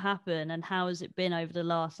make that happen, and how has it been over the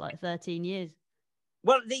last 13 years?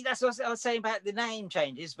 Well, that's what I was saying about the name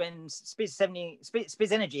changes. When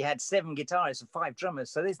Spizzenergi had 7 guitarists and 5 drummers,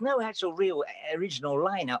 so there's no actual real original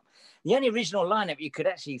lineup. The only original lineup you could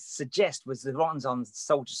actually suggest was the ones on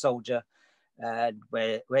Soldier Soldier,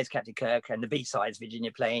 Where's Captain Kirk, and the B-sides,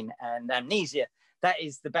 Virginia Plain and Amnesia. That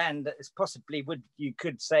is the band that is possibly you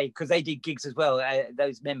could say, because they did gigs as well.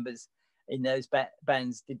 Those members in those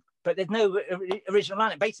bands did, but there's no original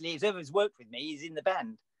lineup. Basically, whoever's worked with me is in the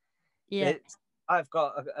band. Yeah. I've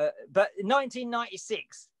got, but in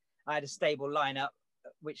 1996, I had a stable lineup,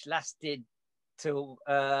 which lasted till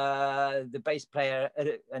the bass player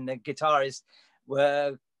and the guitarist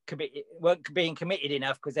weren't being committed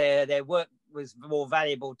enough, because their work was more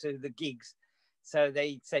valuable to the gigs. So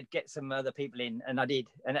they said, get some other people in, and I did.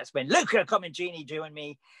 And that's when Luca Comingini joined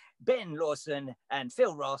me, Ben Lawson and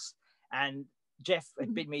Phil Ross, and Jeff has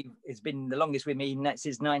been the longest with me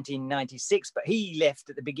since 1996, but he left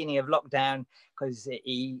at the beginning of lockdown because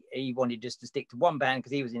he wanted just to stick to one band,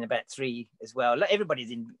 because he was in about 3 as well. Everybody's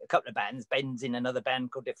in a couple of bands. Ben's in another band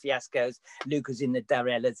called the Fiascos. Luca's in the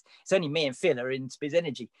Darellas. It's only me and Phil are in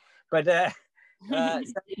Spizzenergi. But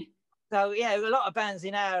so yeah, a lot of bands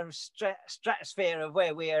in our stratosphere of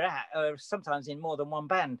where we are at are sometimes in more than one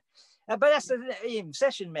band. But that's the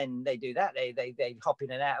session men. They do that. They hop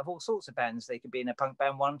in and out of all sorts of bands. They could be in a punk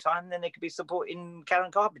band one time, and then they could be supporting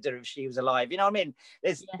Karen Carpenter if she was alive. You know what I mean?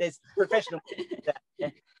 There's professional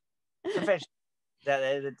professionals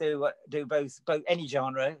that do both any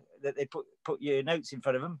genre, that they put your notes in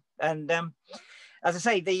front of them. And as I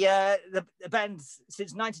say, the bands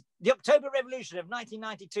since the October Revolution of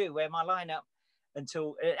 1992, where my lineup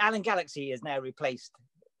until Alan Galaxy has now replaced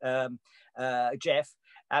Jeff.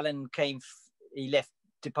 Alan came, he left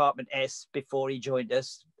Department S before he joined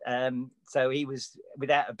us. So he was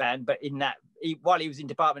without a band, but while he was in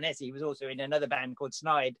Department S, he was also in another band called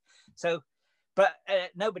Snide. So, but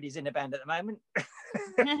nobody's in a band at the moment.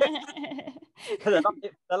 For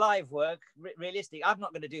the live work, realistic, I'm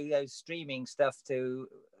not going to do those streaming stuff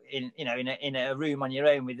in a room on your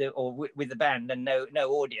own with the band and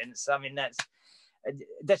no audience. I mean, that's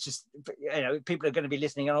just, people are going to be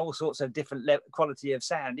listening on all sorts of different quality of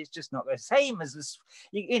sound. It's just not the same as this.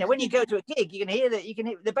 When you go to a gig, you can hear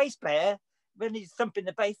the bass player when he's thumping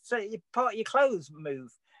the bass, so part of your clothes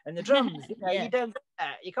move, and the drums. You don't get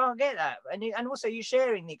that. You can't get that, and also you're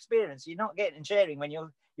sharing the experience. You're not sharing when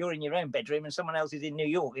you're in your own bedroom and someone else is in New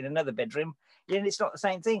York in another bedroom. It's not the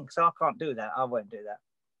same thing. So I can't do that. I won't do that.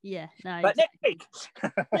 Yeah, no. But next week.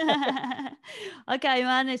 Okay,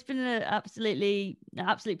 man, it's been an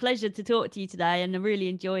absolute pleasure to talk to you today, and I really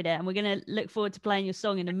enjoyed it. And we're going to look forward to playing your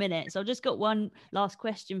song in a minute. So I've just got one last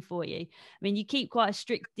question for you. I mean, you keep quite a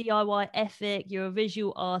strict DIY ethic. You're a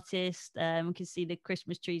visual artist. We can see the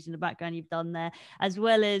Christmas trees in the background you've done there, as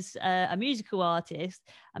well as a musical artist.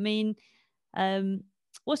 I mean,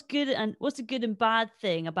 what's the good and bad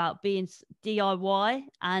thing about being DIY,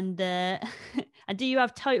 and and do you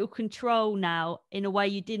have total control now in a way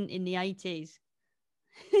you didn't in the 80s?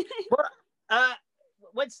 Well,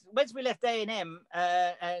 once we left A&M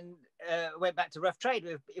and went back to rough trade,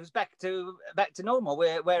 it was back to normal.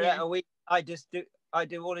 I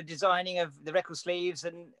do all the designing of the record sleeves,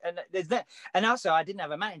 and there's that. And also, I didn't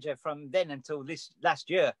have a manager from then until last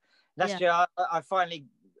year. Last year, I finally.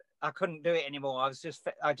 I couldn't do it anymore. I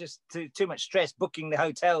just too much stress booking the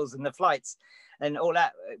hotels and the flights and all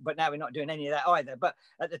that. But now we're not doing any of that either. But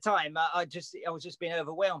at the time, I was just being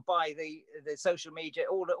overwhelmed by the social media,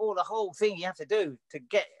 all the whole thing you have to do to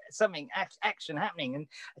get something action happening. And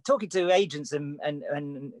talking to agents and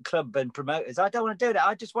club and promoters, I don't want to do that.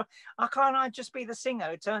 I just be the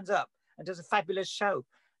singer who turns up and does a fabulous show.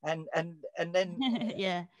 And then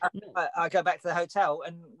I go back to the hotel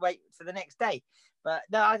and wait for the next day. But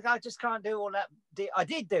no, I just can't do all that. I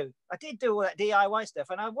did do all that DIY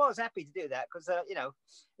stuff, and I was happy to do that because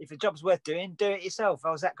if a job's worth doing, do it yourself.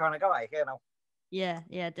 I was that kind of guy, Yeah,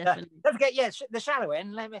 definitely. Don't forget, the Shallow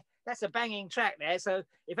End. That's a banging track there. So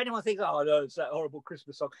if anyone thinks, oh no, it's that horrible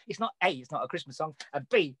Christmas song, it's not A, it's not a Christmas song, and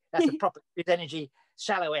B, that's a proper Spizzenergi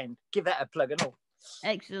Shallow End. Give that a plug and all.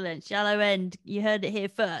 Excellent. Shallow End. You heard it here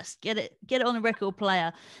first. Get it on a record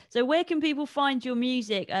player. So where can people find your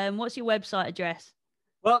music? What's your website address?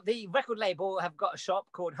 Well, the record label have got a shop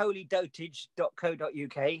called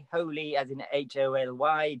holydotage.co.uk. Holy as in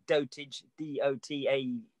HOLY, dotage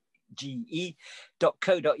DOTAGE.co.uk.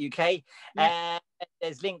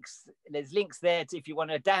 There's links there to, if you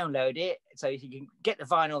want to download it, so you can get the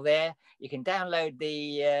vinyl there. You can download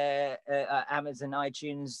the Amazon,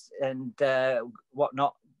 iTunes, and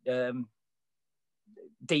whatnot,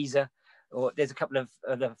 Deezer, or there's a couple of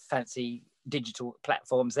other fancy digital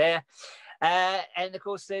platforms there. And of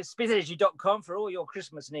course, there's Spizzenergi.com for all your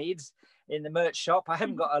Christmas needs in the merch shop. I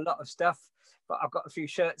haven't got a lot of stuff, but I've got a few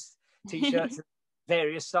shirts, t-shirts,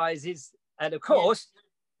 various sizes, and of course,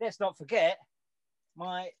 let's not forget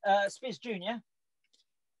my Spizz Junior.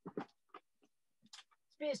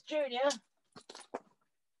 Spizz Junior.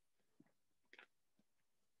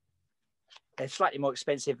 They're slightly more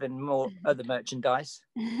expensive than more other merchandise.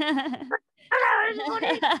 Hello,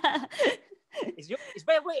 everybody. It's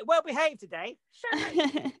well behaved today.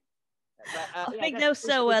 I think they'll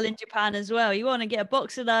sell well in Japan as well. You want to get a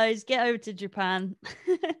box of those, get over to Japan.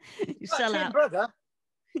 You sell out. Brother.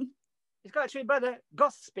 He's got a twin brother,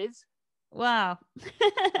 Goth Spizz. Wow.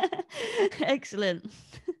 Excellent.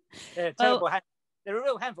 They're terrible. They're a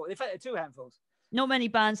real handful. In fact, they're two handfuls. Not many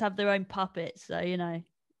bands have their own puppets, so you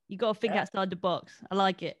got to think outside the box. I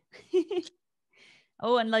like it.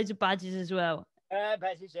 Oh, and loads of badges as well.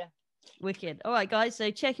 Badges, yeah. Wicked. All right, guys. So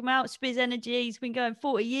check him out. Spizzenergi. He's been going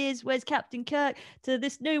 40 years. Where's Captain Kirk? To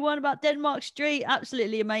this new one about Denmark Street.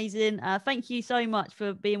 Absolutely amazing. Thank you so much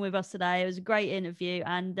for being with us today. It was a great interview,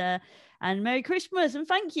 and Merry Christmas, and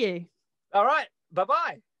thank you. All right.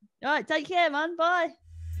 Bye-bye. All right. Take care, man. Bye.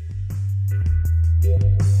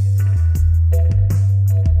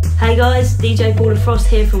 Hey guys, DJ Paula Frost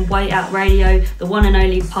here from Way Out Radio, the one and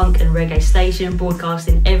only punk and reggae station,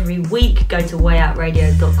 broadcasting every week. Go to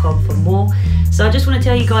wayoutradio.com for more. So I just want to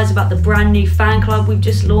tell you guys about the brand new fan club we've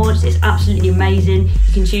just launched. It's absolutely amazing.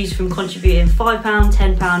 You can choose from contributing £5,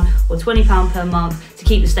 £10 or £20 per month to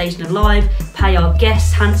keep the station alive, pay our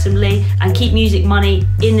guests handsomely, and keep music money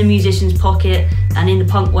in the musician's pocket and in the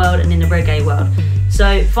punk world and in the reggae world.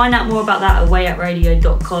 So find out more about that at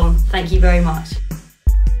wayoutradio.com. Thank you very much.